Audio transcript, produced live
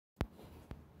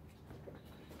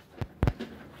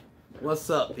What's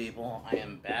up, people? I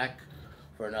am back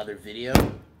for another video.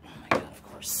 Oh my god, of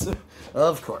course.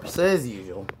 Of course, as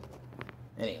usual.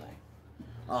 Anyway.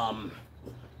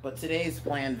 But today's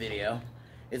planned video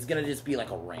is gonna just be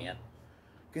like a rant.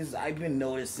 Because I've been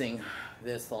noticing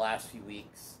this the last few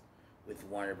weeks with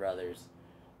Warner Brothers.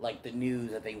 Like the news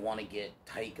that they want to get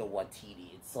Taika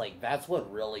Waititi. It's like, that's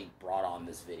what really brought on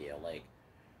this video. Like,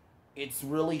 it's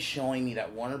really showing me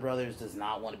that Warner Brothers does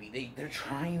not want to be... They're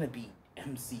trying to be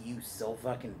MCU so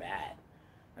fucking bad.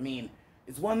 I mean,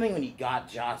 it's one thing when you got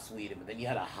Joss Whedon, but then you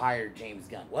had to hire James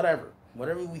Gunn. Whatever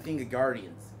we think of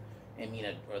Guardians, and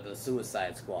or the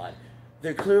Suicide Squad,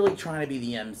 they're clearly trying to be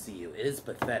the MCU. It is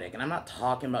pathetic, and I'm not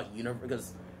talking about universe,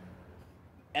 because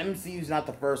MCU's not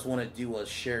the first one to do a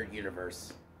shared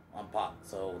universe on pop,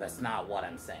 so that's not what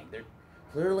I'm saying. They're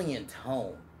clearly in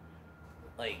tone.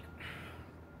 Like,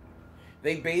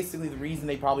 they basically, the reason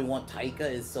they probably want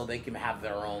Taika is so they can have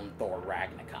their own Thor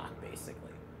Ragnarok,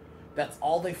 basically. That's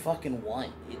all they fucking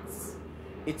want.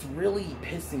 It's really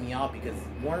pissing me off because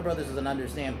Warner Brothers doesn't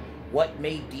understand what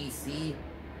made DC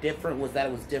different was that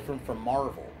it was different from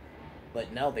Marvel.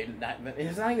 But no,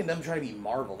 it's not even them trying to be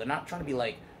Marvel. They're not trying to be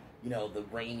like, you know, the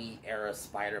Raimi era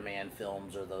Spider-Man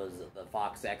films or the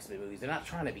Fox X-Men movies. They're not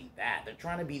trying to be that. They're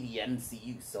trying to be the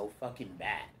MCU so fucking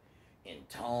bad. In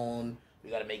tone, we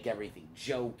gotta make everything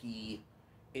jokey.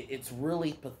 It's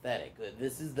really pathetic.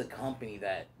 This is the company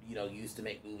that, you know, used to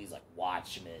make movies like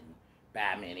Watchmen,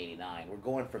 Batman '89. We're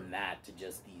going from that to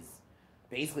just these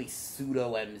basically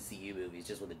pseudo MCU movies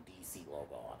just with a DC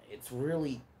logo on it. It's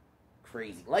really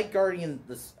crazy. Like Guardians,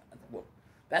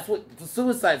 that's what the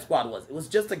Suicide Squad was. It was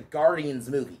just a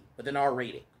Guardians movie with an R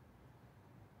rating.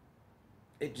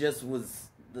 It just was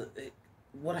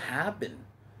what happened?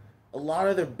 A lot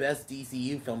of their best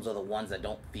DCU films are the ones that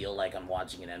don't feel like I'm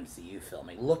watching an MCU film.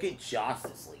 Like, look at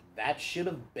Justice League. That should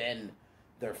have been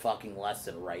their fucking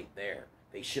lesson right there.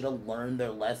 They should have learned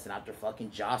their lesson after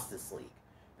fucking Justice League.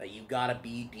 That you gotta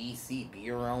be DC, be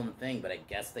your own thing. But I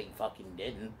guess they fucking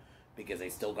didn't, because they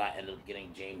still ended up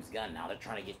getting James Gunn. Now they're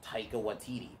trying to get Taika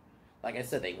Waititi. Like I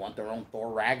said, they want their own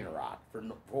Thor Ragnarok.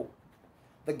 For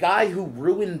the guy who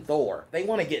ruined Thor, they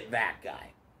want to get that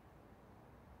guy.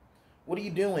 What are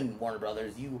you doing, Warner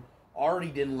Brothers? You already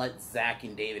didn't let Zack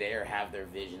and David Ayer have their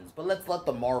visions, but let's let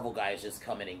the Marvel guys just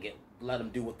come in and let them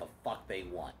do what the fuck they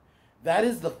want. That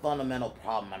is the fundamental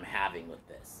problem I'm having with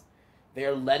this.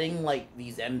 They're letting, like,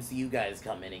 these MCU guys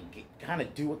come in and kind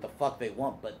of do what the fuck they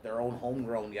want, but their own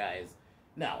homegrown guys,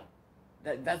 no.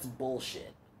 That's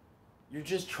bullshit. You're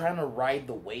just trying to ride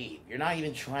the wave. You're not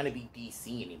even trying to be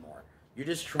DC anymore. You're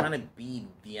just trying to be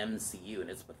the MCU, and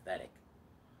it's pathetic.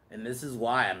 And this is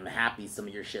why I'm happy some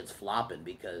of your shit's flopping,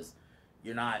 because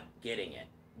you're not getting it.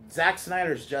 Zack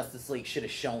Snyder's Justice League should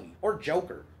have shown you. Or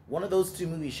Joker. One of those two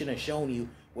movies should have shown you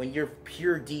when you're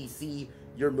pure DC,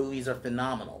 your movies are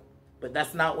phenomenal. But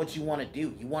that's not what you want to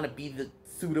do. You want to be the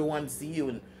pseudo-MCU,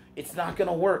 and it's not going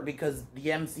to work because the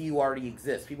MCU already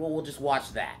exists. People will just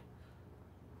watch that.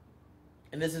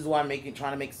 And this is why I'm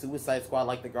trying to make Suicide Squad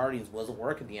like the Guardians wasn't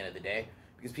work at the end of the day.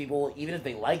 Because people, even if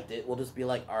they liked it, will just be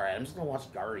like, alright, I'm just going to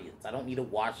watch Guardians. I don't need to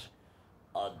watch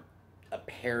a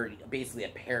parody, basically a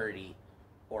parody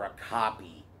or a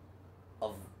copy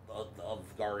of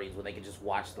Guardians when they can just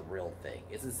watch the real thing.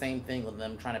 It's the same thing with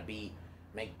them trying to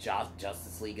make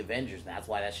Justice League Avengers, and that's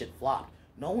why that shit flopped.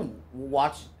 No one will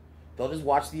watch, they'll just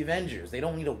watch the Avengers. They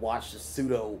don't need to watch the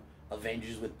pseudo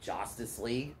Avengers with Justice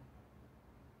League.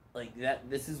 Like,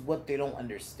 this is what they don't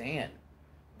understand.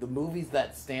 The movies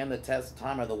that stand the test of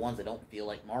time are the ones that don't feel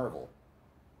like Marvel.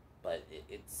 But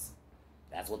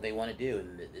that's what they want to do,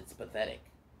 and it's pathetic.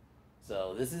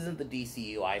 So this isn't the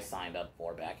DCU I signed up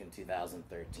for back in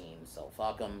 2013, so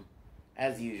fuck them.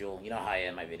 As usual, you know how I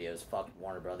end my videos, fuck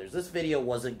Warner Brothers. This video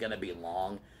wasn't going to be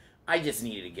long. I just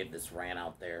needed to get this rant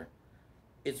out there.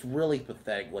 It's really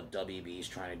pathetic what WB is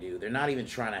trying to do. They're not even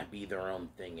trying to be their own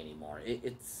thing anymore.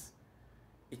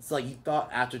 It's like you thought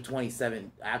after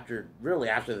 27, after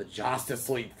the Justice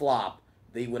League flop,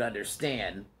 they would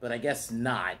understand, but I guess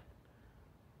not.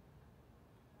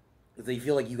 Because they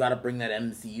feel like you gotta bring that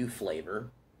MCU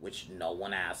flavor, which no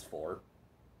one asked for.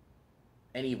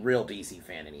 Any real DC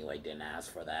fan, anyway, didn't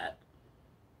ask for that.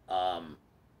 I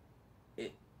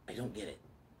don't get it.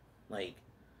 Like,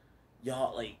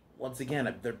 y'all, like, once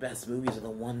again, their best movies are the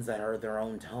ones that are their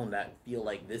own tone, that feel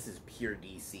like this is pure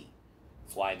DC.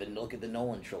 That's why look at the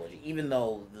Nolan trilogy. Even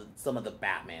though some of the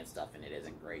Batman stuff in it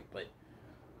isn't great, but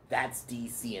that's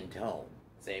DC in tone.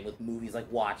 Same with movies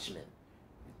like Watchmen,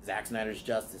 Zack Snyder's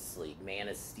Justice League, Man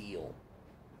of Steel,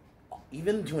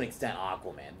 even to an extent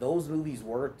Aquaman. Those movies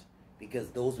worked because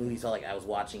those movies felt like I was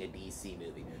watching a DC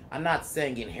movie. I'm not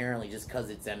saying inherently just because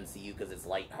it's MCU because it's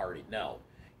lighthearted. No,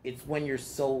 it's when you're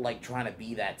so like trying to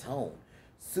be that tone.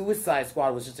 Suicide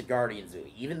Squad was just a Guardians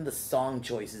movie. Even the song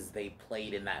choices they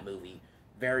played in that movie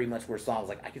very much were songs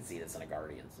like I could see this in a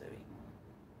Guardians movie.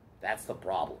 That's the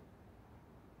problem.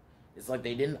 It's like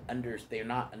they're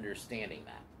not understanding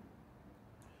that.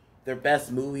 Their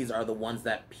best movies are the ones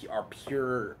that are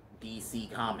pure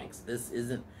DC comics. This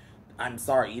isn't. I'm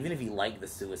sorry, even if you like the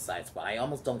Suicide Squad, I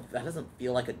almost don't. That doesn't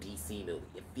feel like a DC movie.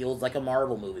 It feels like a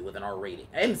Marvel movie with an R rating,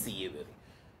 MCU movie,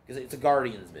 because it's a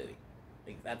Guardians movie.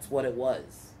 Like, that's what it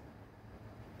was,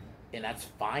 and that's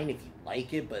fine if you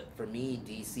like it. But for me,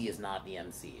 DC is not the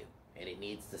MCU, and it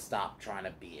needs to stop trying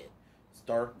to be it.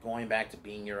 Start going back to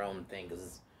being your own thing,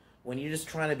 because when you're just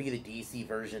trying to be the DC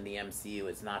version of the MCU,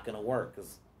 it's not going to work.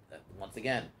 Because once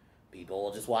again, people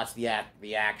will just watch the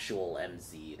actual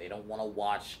MCU. They don't want to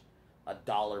watch a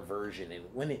dollar version,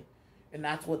 and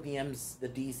that's what the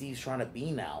DC's trying to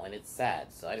be now, and it's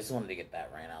sad. So I just wanted to get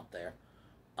that rant out there.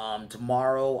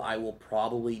 Tomorrow I will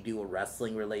probably do a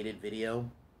wrestling related video,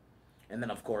 and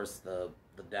then of course the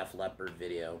Def Leppard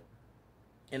video,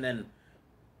 and then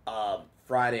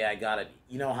Friday I got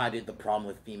you know how I did the problem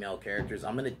with female characters.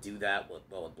 I'm gonna do that with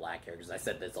black characters. I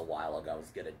said this a while ago I was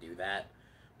gonna do that,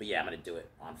 but yeah, I'm gonna do it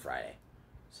on Friday.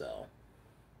 So,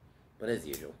 but as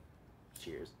usual,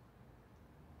 cheers.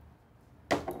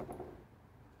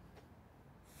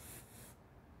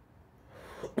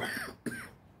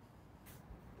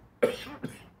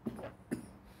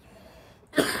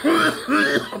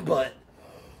 But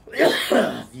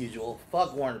as usual,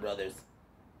 fuck Warner Brothers,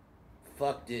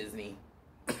 fuck Disney,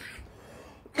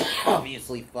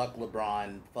 obviously fuck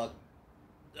LeBron, fuck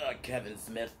Kevin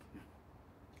Smith,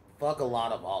 fuck a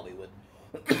lot of Hollywood.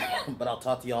 But I'll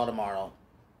talk to y'all tomorrow.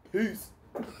 Peace.